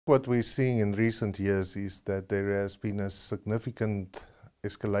What we're seeing in recent years is that there has been a significant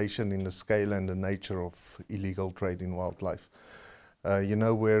escalation in the scale and the nature of illegal trade in wildlife.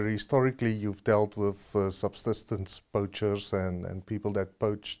 Where historically you've dealt with subsistence poachers and people that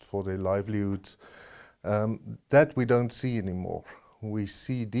poached for their livelihoods, that we don't see anymore. We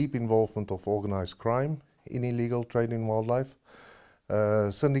see deep involvement of organized crime in illegal trade in wildlife,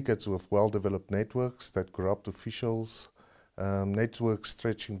 syndicates with well-developed networks that corrupt officials, networks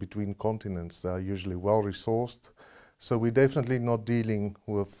stretching between continents that are usually well-resourced. So we're definitely not dealing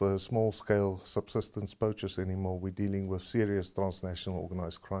with small-scale subsistence poachers anymore. We're dealing with serious transnational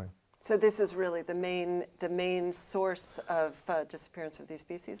organized crime. So this is really the main source of disappearance of these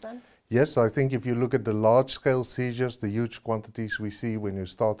species then? Yes, I think if you look at the large-scale seizures, the huge quantities we see when you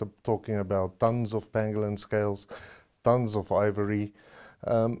start talking about tons of pangolin scales, tons of ivory,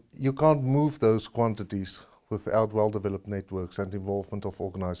 you can't move those quantities without well-developed networks and involvement of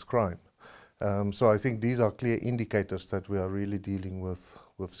organized crime. So I think these are clear indicators that we are really dealing with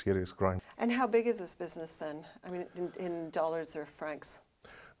serious crime. And how big is this business then? I mean, in dollars or francs?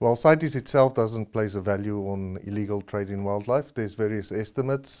 Well, CITES itself doesn't place a value on illegal trade in wildlife. There's various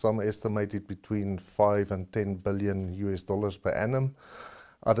estimates. Some estimate it between 5 and 10 billion US dollars per annum.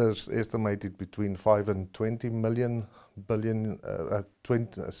 Others estimate it between 5 and 20 billion,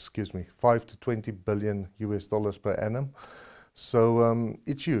 5 to 20 billion US dollars per annum. So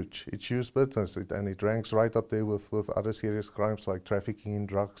it's huge. It's huge business, and it ranks right up there with other serious crimes like trafficking in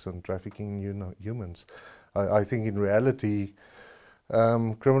drugs and trafficking in humans. I think in reality,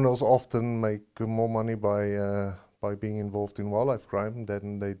 criminals often make more money by being involved in wildlife crime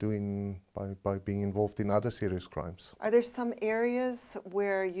than they do by being involved in other serious crimes. Are there some areas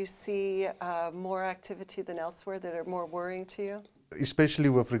where you see more activity than elsewhere that are more worrying to you? Especially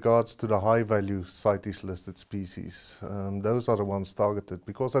with regards to the high-value CITES listed species. Those are the ones targeted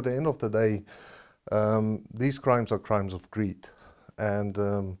because at the end of the day, these crimes are crimes of greed.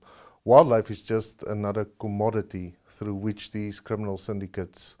 And wildlife is just another commodity through which these criminal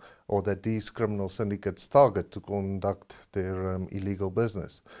syndicates target to conduct their illegal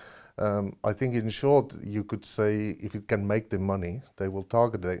business. I think in short, you could say if it can make them money, they will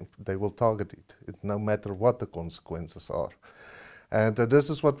target it, no matter what the consequences are. And this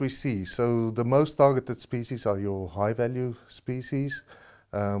is what we see. So the most targeted species are your high-value species.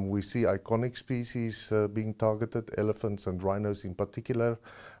 We see iconic species being targeted, elephants and rhinos in particular,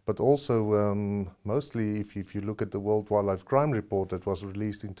 but also mostly if you look at the World Wildlife Crime Report that was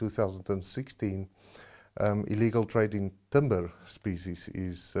released in 2016, illegal trade in timber species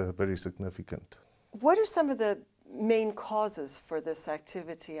is very significant. What are some of the main causes for this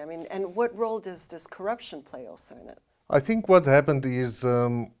activity? I mean, and what role does this corruption play also in it? I think what happened is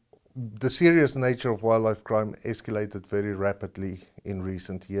the serious nature of wildlife crime escalated very rapidly in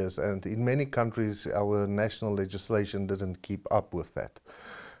recent years, and in many countries our national legislation didn't keep up with that.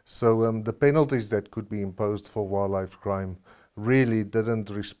 So the penalties that could be imposed for wildlife crime really didn't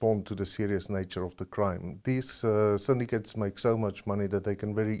respond to the serious nature of the crime. These syndicates make so much money that they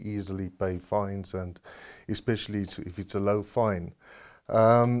can very easily pay fines, and especially if it's a low fine.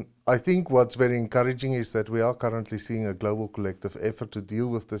 I think what's very encouraging is that we are currently seeing a global collective effort to deal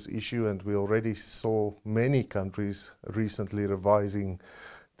with this issue, and we already saw many countries recently revising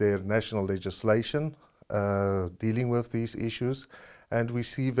their national legislation dealing with these issues, and we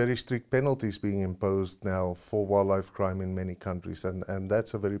see very strict penalties being imposed now for wildlife crime in many countries, and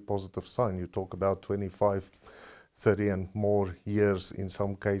that's a very positive sign. You talk about 25, 30 and more years in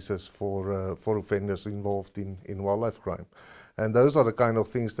some cases for offenders involved in wildlife crime. And those are the kind of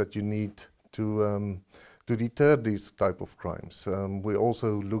things that you need to deter these type of crimes. We're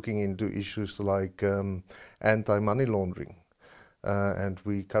also looking into issues like anti-money laundering. And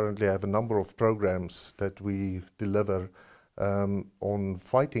we currently have a number of programs that we deliver on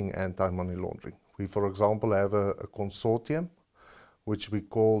fighting anti-money laundering. We, for example, have a consortium, which we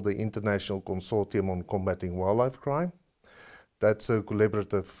call the International Consortium on Combating Wildlife Crime. That's a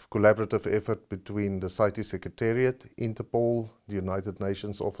collaborative effort between the CITES Secretariat, Interpol, the United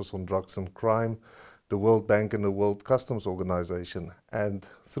Nations Office on Drugs and Crime, the World Bank and the World Customs Organization. And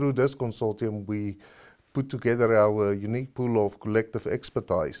through this consortium, we put together our unique pool of collective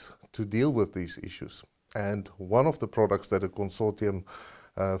expertise to deal with these issues. And one of the products that the consortium,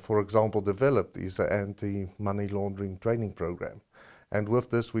 for example, developed is an anti-money laundering training program. And with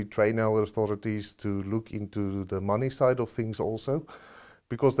this, we train our authorities to look into the money side of things also,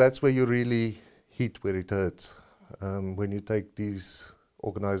 because that's where you really hit where it hurts, when you take these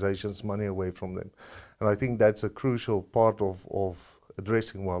organizations' money away from them. And I think that's a crucial part of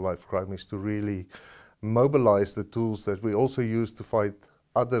addressing wildlife crime, is to really mobilize the tools that we also use to fight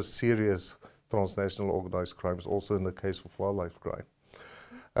other serious transnational organized crimes, also in the case of wildlife crime.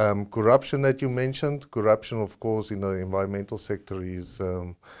 Corruption that you mentioned, corruption of course in the environmental sector is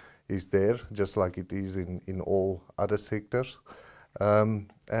there, just like it is in all other sectors.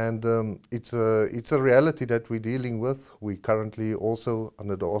 It's a reality that we're dealing with. We currently also,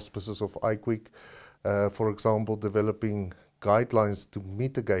 under the auspices of IQIC, for example, developing guidelines to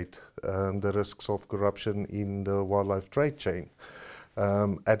mitigate the risks of corruption in the wildlife trade chain.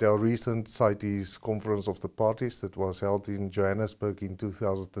 At our recent CITES Conference of the Parties that was held in Johannesburg in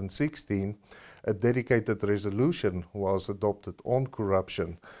 2016, a dedicated resolution was adopted on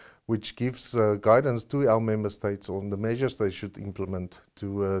corruption, which gives guidance to our member states on the measures they should implement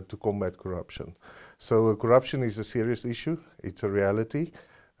to combat corruption. So corruption is a serious issue, it's a reality,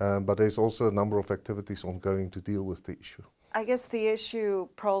 but there's also a number of activities ongoing to deal with the issue. I guess the issue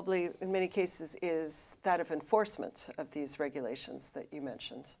probably in many cases is that of enforcement of these regulations that you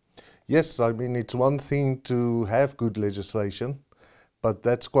mentioned. Yes, I mean it's one thing to have good legislation, but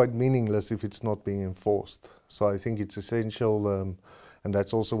that's quite meaningless if it's not being enforced. So I think it's essential, and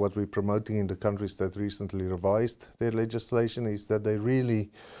that's also what we're promoting in the countries that recently revised their legislation, is that they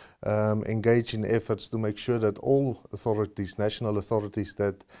really engage in efforts to make sure that all authorities, national authorities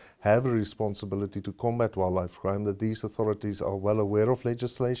that have a responsibility to combat wildlife crime, that these authorities are well aware of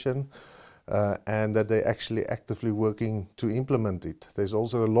legislation and that they're actually actively working to implement it. There's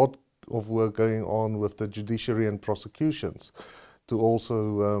also a lot of work going on with the judiciary and prosecutions to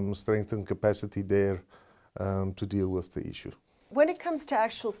also strengthen capacity there to deal with the issue. When it comes to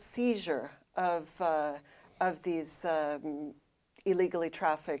actual seizure of these illegally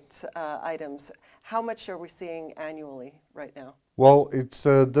trafficked items, how much are we seeing annually right now? Well, it's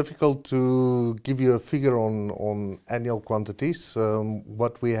difficult to give you a figure on annual quantities.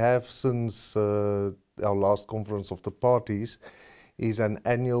 What we have since our last conference of the parties is an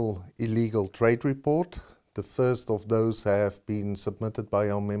annual illegal trade report. The first of those have been submitted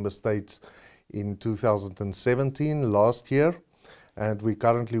by our member states in 2017, last year. And we're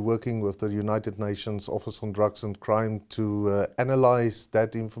currently working with the United Nations Office on Drugs and Crime to analyze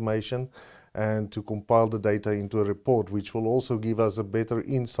that information and to compile the data into a report, which will also give us a better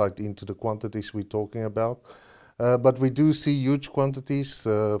insight into the quantities we're talking about. But we do see huge quantities.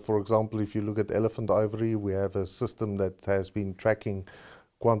 For example, if you look at elephant ivory, we have a system that has been tracking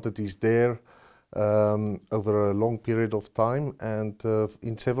quantities there over a long period of time, and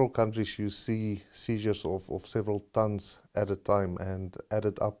in several countries you see seizures of several tons at a time, and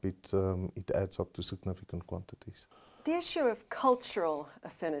added up it adds up to significant quantities. The issue of cultural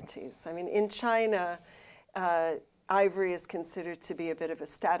affinities. I mean, in China, ivory is considered to be a bit of a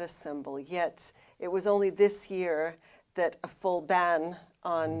status symbol, yet it was only this year that a full ban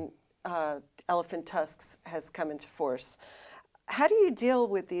on elephant tusks has come into force. How do you deal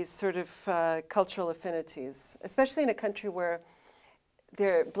with these sort of cultural affinities, especially in a country where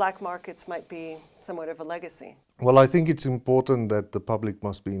their black markets might be somewhat of a legacy? Well, I think it's important that the public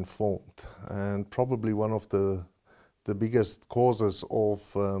must be informed, and probably one of the biggest causes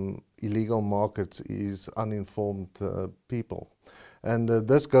of illegal markets is uninformed people. And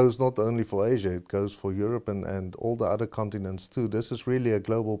this goes not only for Asia, it goes for Europe and all the other continents too. This is really a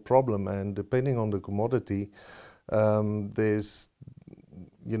global problem, and depending on the commodity, there's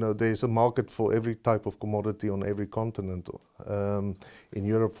a market for every type of commodity on every continent. In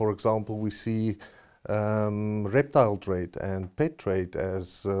Europe, for example, we see reptile trade and pet trade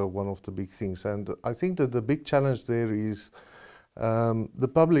as one of the big things. And I think that the big challenge there is the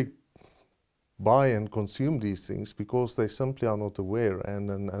public buy and consume these things because they simply are not aware.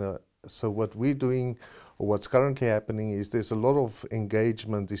 And so what we're doing, or what's currently happening, is there's a lot of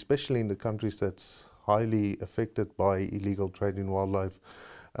engagement, especially in the countries that's highly affected by illegal trade in wildlife,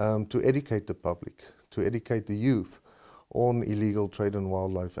 to educate the public, to educate the youth on illegal trade in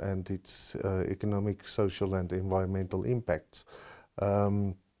wildlife and its economic, social and environmental impacts.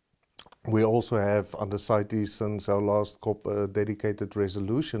 We also have under CITES since our last COP a dedicated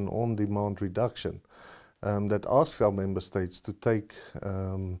resolution on demand reduction that asks our member states to take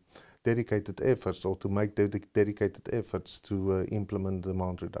dedicated efforts, or to make dedicated efforts to implement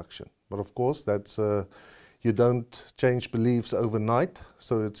demand reduction. But of course, that's you don't change beliefs overnight,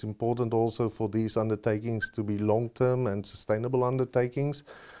 so it's important also for these undertakings to be long-term and sustainable undertakings,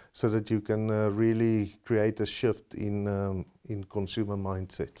 so that you can really create a shift in consumer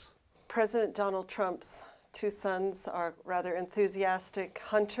mindsets. President Donald Trump's two sons are rather enthusiastic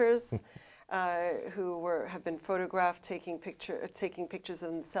hunters who have been photographed taking pictures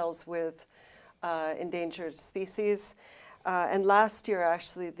of themselves with endangered species. And last year,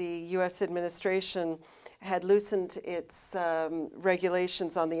 actually, the U.S. administration had loosened its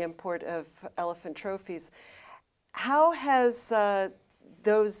regulations on the import of elephant trophies. How have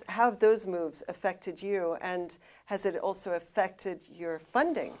those moves affected you, and has it also affected your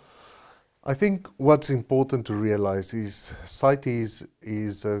funding? I think what's important to realize is CITES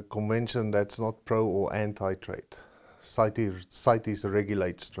is a convention that's not pro or anti-trade. CITES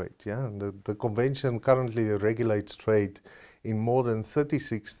regulates trade. Yeah, and the convention currently regulates trade in more than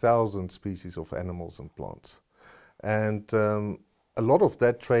 36,000 species of animals and plants, and a lot of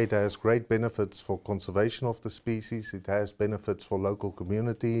that trade has great benefits for conservation of the species. It has benefits for local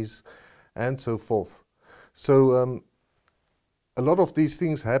communities, and so forth. So a lot of these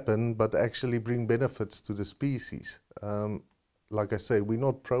things happen, but actually bring benefits to the species. Like I say, we're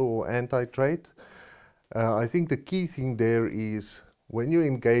not pro or anti-trade. I think the key thing there is when you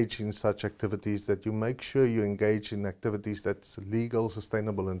engage in such activities that you make sure you engage in activities that's legal,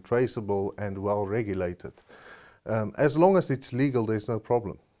 sustainable and traceable and well regulated. As long as it's legal, there's no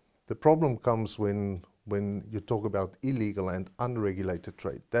problem. The problem comes when you talk about illegal and unregulated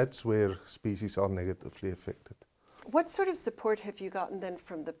trade. That's where species are negatively affected. What sort of support have you gotten then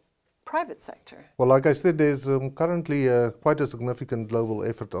from the private sector? Well, like I said, there's currently quite a significant global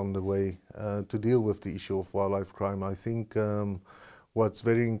effort on the way to deal with the issue of wildlife crime. I think what's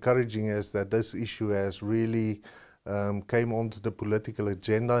very encouraging is that this issue has really came onto the political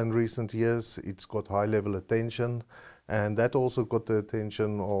agenda in recent years. It's got high-level attention, and that also got the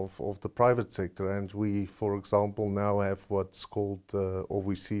attention of the private sector. And we, for example, now have what's called, or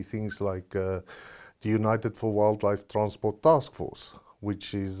we see things like the United for Wildlife Transport Task Force,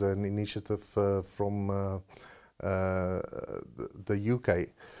 which is an initiative from the UK,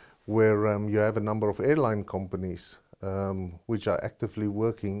 where you have a number of airline companies which are actively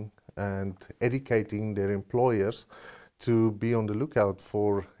working and educating their employers to be on the lookout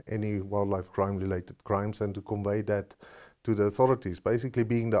for any wildlife crime related crimes and to convey that to the authorities, basically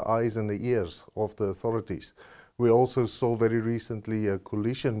being the eyes and the ears of the authorities. We also saw very recently a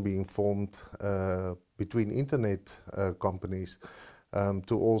coalition being formed between internet companies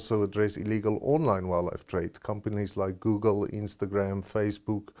to also address illegal online wildlife trade. Companies like Google, Instagram,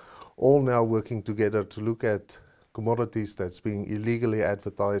 Facebook, all now working together to look at commodities that's being illegally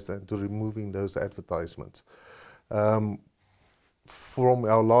advertised and to removing those advertisements. From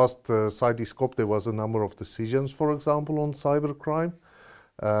our last CITES COP, there was a number of decisions, for example, on cybercrime.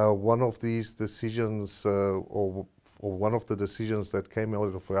 One of these decisions, or one of the decisions that came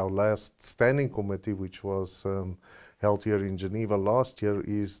out of our last standing committee, which was held here in Geneva last year,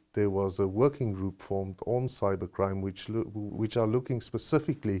 is there was a working group formed on cybercrime, which are looking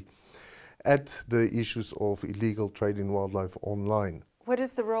specifically at the issues of illegal trade in wildlife online. What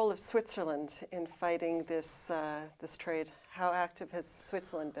is the role of Switzerland in fighting this trade? How active has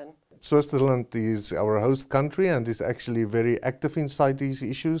Switzerland been? Switzerland is our host country and is actually very active in CITES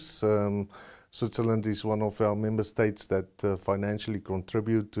issues. Switzerland is one of our member states that financially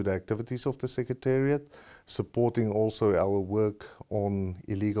contribute to the activities of the Secretariat, supporting also our work on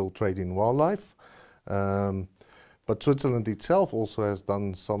illegal trade in wildlife. But Switzerland itself also has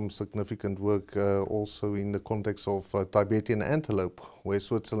done some significant work also in the context of Tibetan antelope, where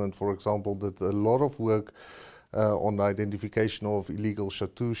Switzerland, for example, did a lot of work on the identification of illegal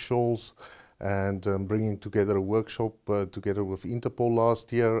chateau shoals and bringing together a workshop together with Interpol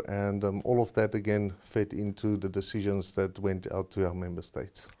last year, and all of that again fed into the decisions that went out to our member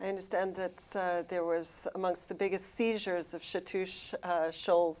states. I understand that there was amongst the biggest seizures of chateau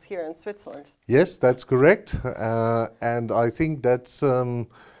shoals here in Switzerland. Yes, that's correct, and I think that's you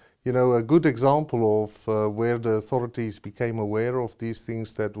know, a good example of where the authorities became aware of these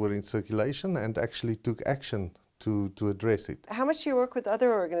things that were in circulation and actually took action to address it. How much do you work with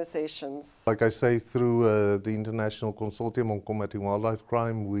other organizations? Like I say, through the International Consortium on Combating Wildlife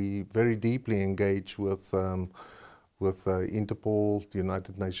Crime, we very deeply engage with Interpol, the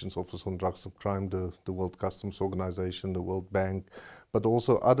United Nations Office on Drugs and Crime, the World Customs Organization, the World Bank, but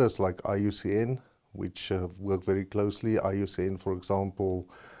also others like IUCN, which work very closely. IUCN, for example,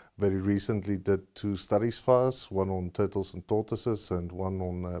 very recently did 2 studies for us, one on turtles and tortoises and one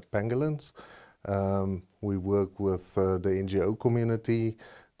on pangolins. We work with the NGO community,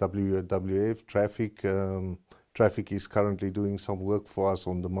 WWF, Traffic. Traffic is currently doing some work for us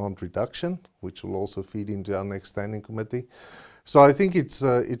on demand reduction, which will also feed into our next standing committee. So I think it's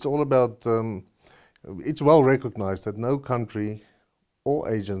all about, it's well recognized that no country or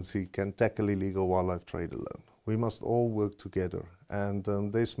agency can tackle illegal wildlife trade alone. We must all work together, and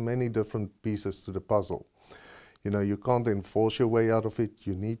there's many different pieces to the puzzle. You know, you can't enforce your way out of it.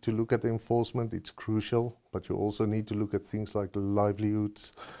 You need to look at enforcement, it's crucial, but you also need to look at things like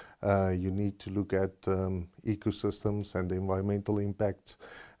livelihoods, You need to look at ecosystems and the environmental impacts.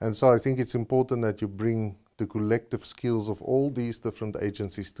 And so I think it's important that you bring the collective skills of all these different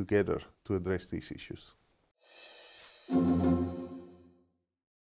agencies together to address these issues.